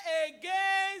prevail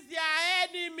against their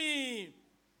enemy.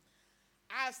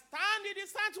 I stand in the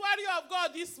sanctuary of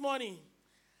God this morning,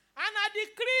 and I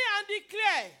decree and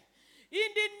declare in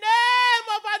the name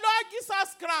of our Lord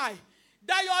Jesus Christ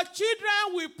that your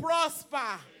children will prosper.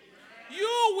 Amen.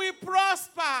 You will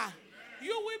prosper. Amen.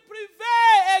 You will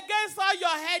prevail against all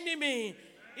your enemy. Amen.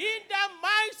 In the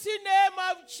mighty name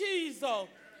of Jesus.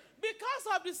 Because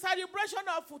of the celebration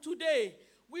of today,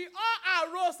 we all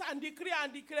arose and decree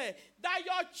and declare that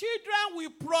your children will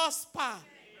prosper. Amen.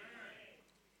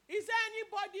 Is there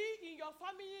anybody in your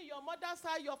family, your mother's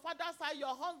side, your father's side,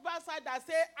 your husband's side that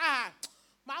say,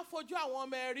 ma fojú àwọn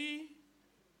ọmọ ẹ rí?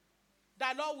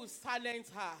 The Lord will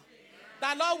silence her.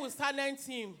 The Lord will silence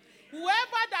him.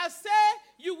 Whoever that say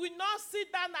you will not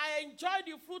sit down and enjoy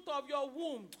the fruit of your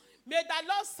womb, may the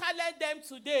Lord silence them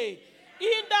today.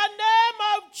 In the name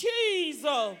of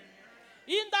Jesus.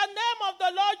 In the name of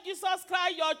the Lord Jesus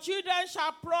Christ, your children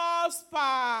shall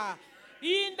prosper.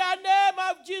 In the name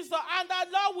of Jesus. And the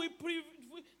Lord will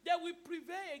they will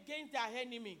prevail against their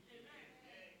enemy.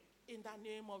 In the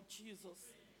name of Jesus.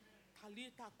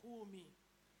 Talitha, Cumi.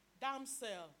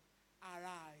 Damsel,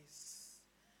 arise.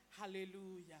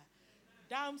 Hallelujah.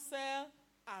 Damsel,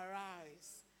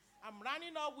 arise. I'm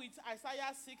running up with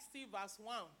Isaiah 60 verse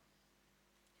 1.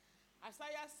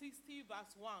 Isaiah 60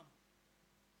 verse 1.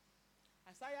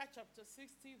 Isaiah chapter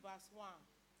 60 verse 1.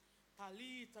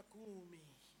 Talitha, Cumi.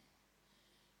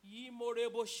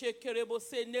 Yimorebo shekerebo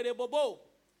senerebobo.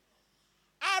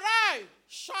 Arise,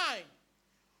 shine,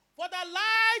 for the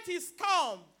light is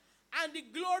come, and the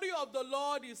glory of the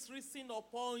Lord is risen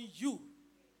upon you.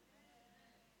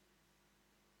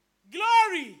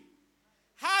 Glory.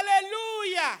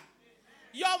 Hallelujah.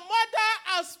 Your mother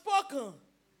has spoken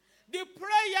the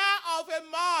prayer of a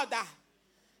mother.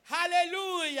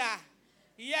 Hallelujah.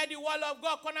 Hear the word of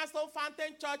God, Cornerstone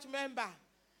Fountain Church member.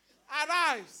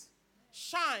 Arise,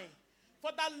 shine,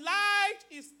 for the light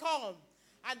is come,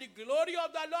 and the glory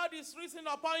of the Lord is risen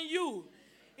upon you.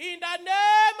 In the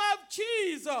name of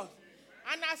Jesus.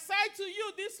 And I say to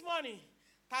you this morning,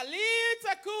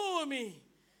 Talitha, Cumi,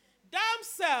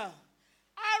 damsel,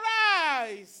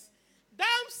 arise.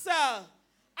 Damsel,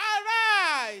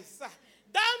 arise.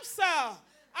 Damsel,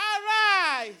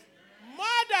 arise.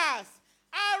 Mothers,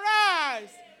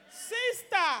 arise.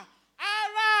 Sister,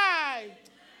 arise.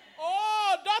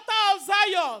 Oh, daughter of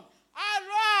Zion,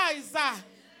 arise.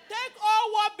 Take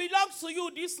all what belongs to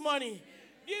you this morning.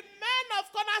 The men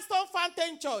of Cornerstone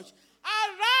Fountain Church,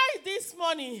 arise this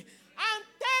morning and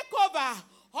take over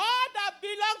all that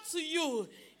belongs to you.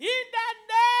 In the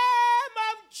name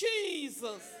of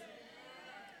Jesus.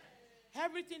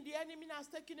 Everything the enemy has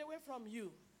taken away from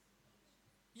you,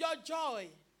 your joy,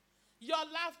 your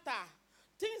laughter,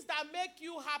 things that make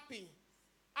you happy,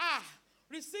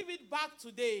 receive it back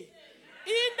today.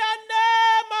 In the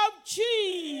name of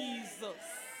Jesus.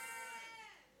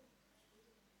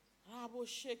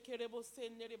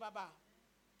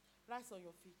 Rise on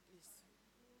your feet, please.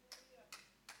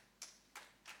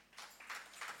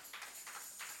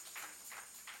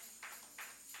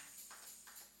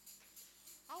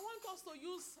 I want us to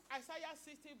use Isaiah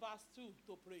 60 verse 2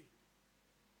 to pray.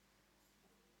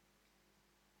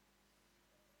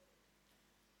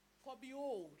 For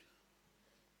behold,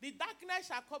 the darkness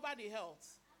shall cover the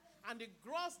earth, and the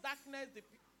gross darkness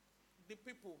the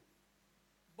people.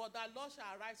 But the Lord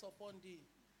shall arise upon thee,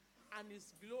 and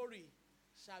his glory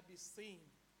shall be seen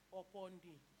upon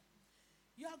thee.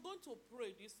 You are going to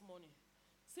pray this morning.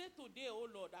 Say today, oh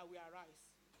Lord, I will arise.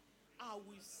 I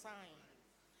will shine.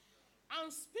 And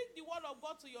speak the word of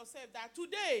God to yourself that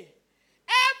today,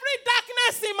 every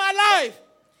darkness in my life,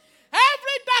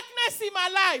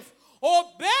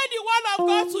 obey the word of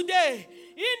God today.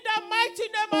 In the mighty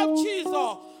name of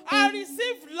Jesus, I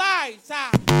receive light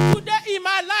today in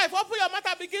my life. Open your mouth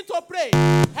and begin to pray.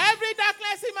 Every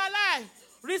darkness in my life,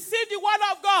 receive the word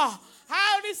of God.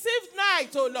 I receive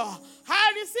night, oh Lord.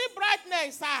 I receive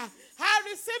brightness. I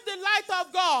receive the light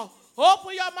of God.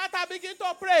 Open your mouth and begin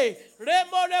to pray. Today,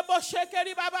 Lord,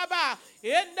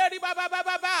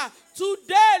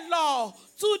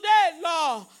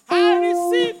 I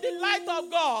receive the light of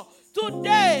God.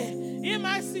 Today, in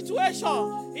my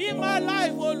situation, in my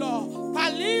life, oh Lord,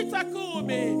 Talitha,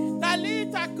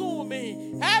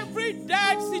 Cumi, every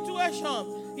dead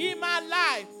situation in my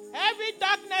life, every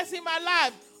darkness in my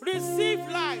life, receive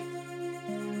light.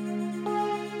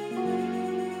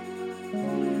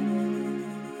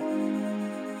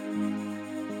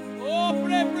 Oh,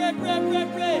 pray.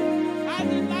 And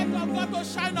the light of God to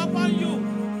shine upon you.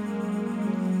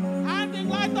 And the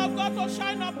light of God to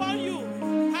shine upon you.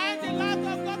 And the light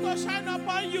of God to to shine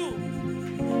upon you.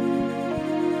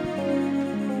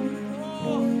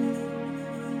 Oh.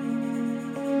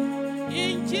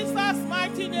 In Jesus'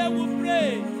 mighty name we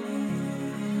pray.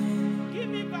 Give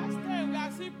me verse 10. We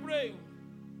are still praying.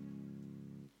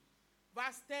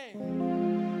 Verse 10.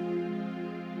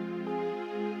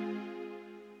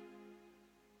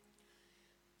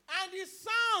 And the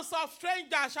sons of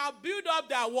strangers shall build up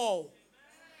their wall,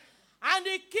 and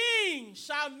the king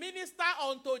shall minister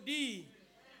unto thee.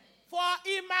 For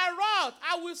in my wrath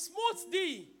I will smite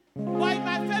thee, but in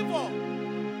my favor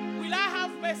will I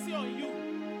have mercy on you.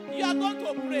 You are going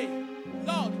to pray,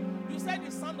 Lord, you said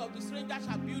the son of the stranger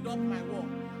shall build up my wall.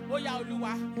 Oh, yeah,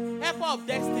 Oluwa, helper of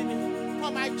destiny,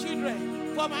 for my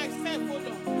children, for myself, oh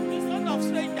Lord, the son of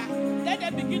stranger, let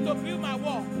them begin to build my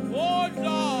wall. Oh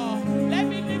Lord, let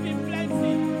me live in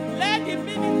plenty. Let the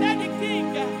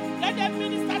king, let them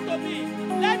minister to me.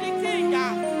 Let the king,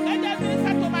 let them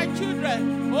minister to my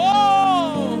children.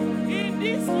 Oh, in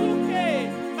this UK,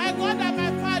 my God and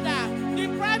my Father, the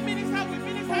prime minister will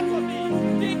minister to me.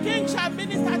 The king shall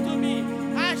minister to me.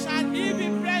 I shall live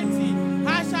in plenty.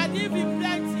 I shall live in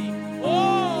plenty.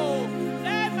 Oh,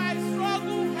 let my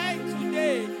struggle end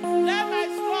today. Let my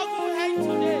struggle end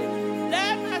today.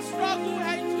 Let my struggle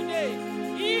end today.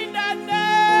 In the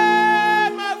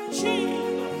name of Jesus.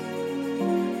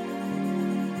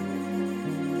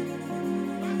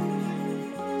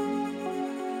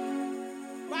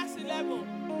 Verse 11.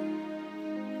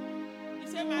 He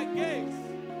said, my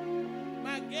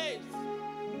gates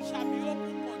shall be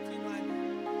open continually.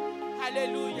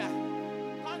 Hallelujah.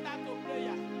 Turn that to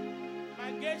prayer. My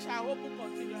gates shall open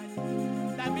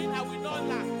continually. That means I will not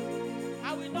lack.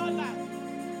 I will not lack.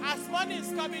 As money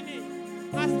is coming in,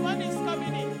 my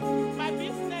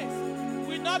business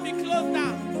will not be closed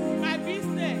down. My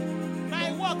business,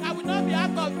 my work, I will not be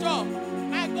out of job.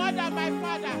 My God and my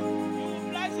Father, you will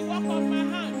bless the work of my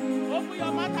hand. Open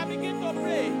your mouth and begin to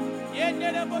pray.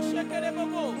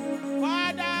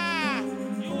 Father,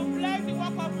 you will bless the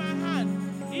work of my hand.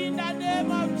 In the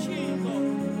name of Jesus.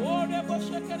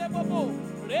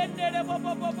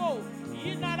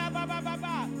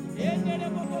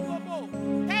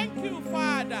 Thank you,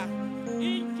 Father.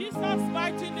 In Jesus'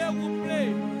 mighty name we pray.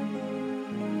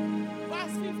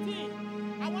 Verse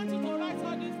 15. I want you to write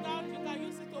all this down. You can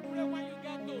use it to pray when you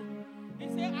get home. He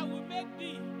said, I will make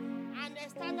thee an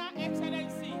external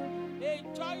excellency, a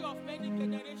joy of many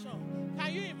generations. Can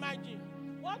you imagine?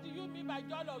 What do you mean by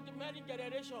joy of the many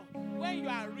generations? When you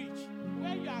are rich,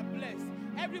 when you are blessed,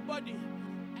 everybody,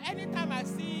 anytime I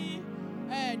see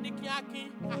Nikiaki,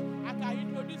 I can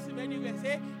introduce him anywhere.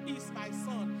 Say, he's my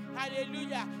son.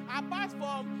 Hallelujah. Apart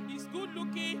from he's good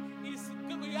looking, he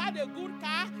had a good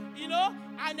car,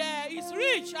 and he's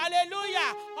rich.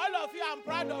 Hallelujah. All of you, I'm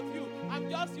proud of you. I'm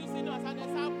just using us as an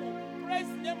example. Praise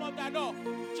the name of the Lord.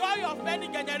 Joy of many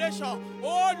generations.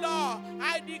 Oh Lord,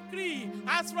 I decree,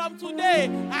 as from today,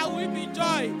 I will be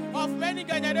joy of many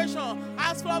generations.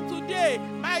 As from today,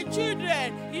 my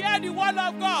children, hear the word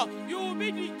of God. You will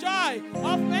be the joy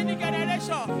of many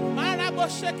generations. Marabo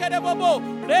shekerebobo,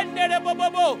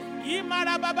 renderebobo,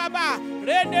 imarababa,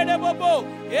 renderebobo,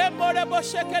 emorebo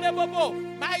shekerebobo.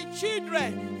 My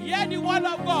children, hear the word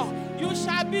of God. You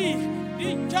shall be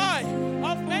the joy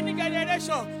of many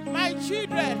generations. My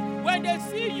children, when they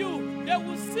see you, they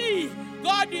will see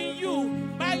God in you.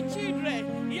 My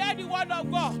children, hear the word of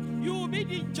God. You will be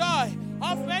the joy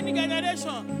of many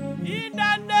generations. In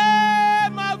the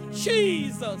name of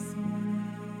Jesus.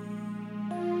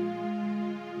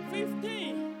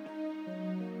 15.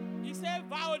 He said,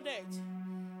 violence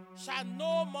shall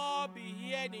no more be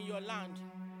heard in your land.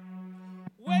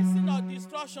 Wasting or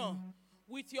destruction.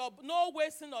 With your no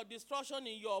wasting or destruction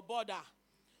in your border,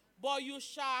 but you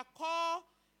shall call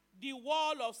the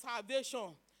wall of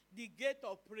salvation the gate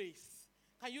of praise.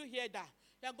 Can you hear that?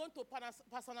 You are going to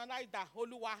personalize that.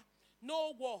 Oluwa,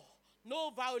 no war, no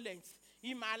violence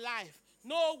in my life.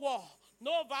 No war,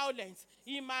 no violence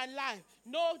in my life.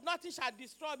 No, nothing shall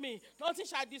destroy me. Nothing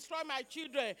shall destroy my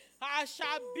children. I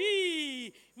shall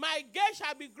be. My gate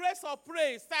shall be grace of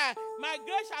praise. My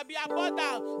grace shall be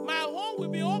abundant. My home will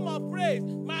be home of praise.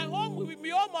 My home will be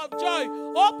home of joy.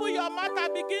 Open your mouth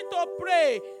and begin to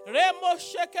pray. Remo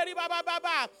shekeri baba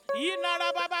baba.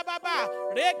 Inara baba baba.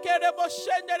 Rekerebo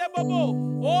shendere bobo.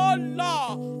 Oh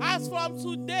Lord, as from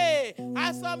today,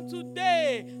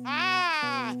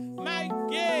 my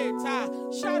gate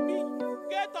shall be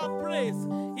gate of praise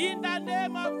in the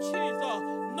name of Jesus.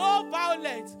 No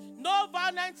violence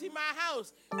in my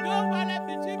house. No violence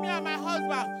between me and my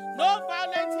husband. No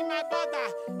violence in my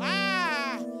brother.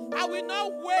 I will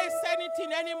not waste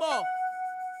anything anymore.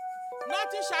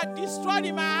 Nothing shall destroy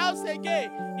in my house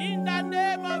again. In the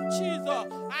name of Jesus,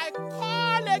 I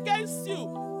call against you,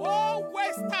 oh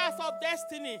wasters of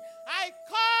destiny. I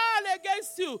call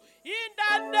against you in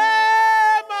the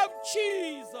name of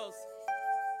Jesus.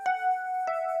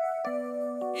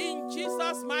 In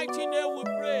Jesus' mighty name we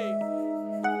pray.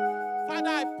 Father,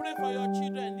 I pray for your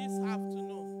children this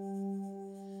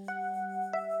afternoon,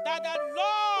 that the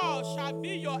Lord shall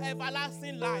be your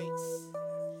everlasting light.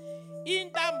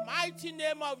 In the mighty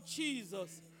name of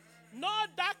Jesus. No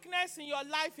darkness in your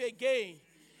life again.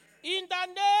 In the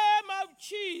name of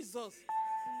Jesus.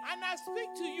 And I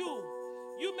speak to you.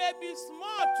 You may be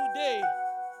small today.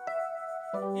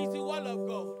 It's the word of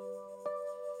God.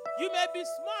 You may be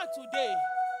small today,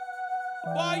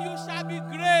 but you shall be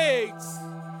great.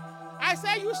 I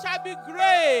say you shall be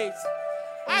great.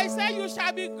 I say you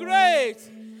shall be great.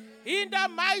 In the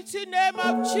mighty name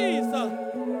of Jesus.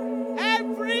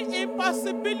 Every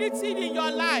impossibility in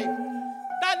your life,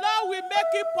 the Lord will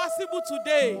make it possible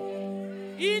today.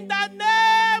 In the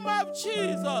name of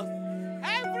Jesus.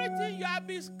 Everything you have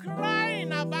been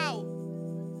crying about,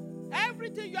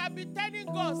 everything you have been telling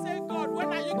God, say, God, when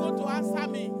are you going to answer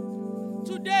me?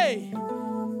 Today,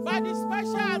 by the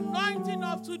special anointing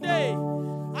of today,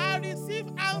 I receive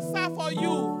answer for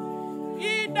you.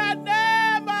 In the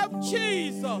name of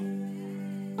Jesus.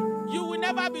 You will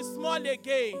never be small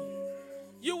again.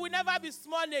 You will never be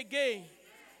small again.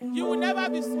 You will never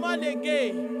be small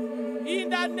again. In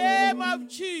the name of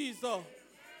Jesus,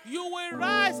 you will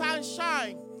rise and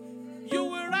shine. You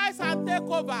will rise and take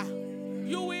over.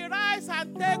 You will rise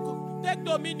and take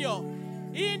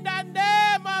dominion. In the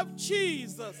name of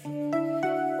Jesus.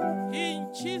 In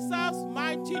Jesus'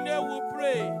 mighty name we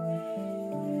pray.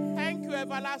 Thank you,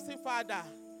 everlasting Father.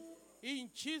 In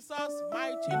Jesus'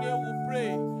 mighty name we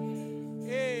pray.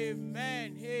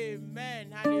 Amen,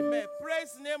 amen, and amen.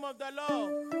 Praise the name of the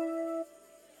Lord.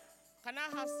 Can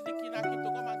I ask the Kinaki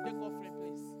to come and take offering,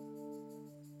 please?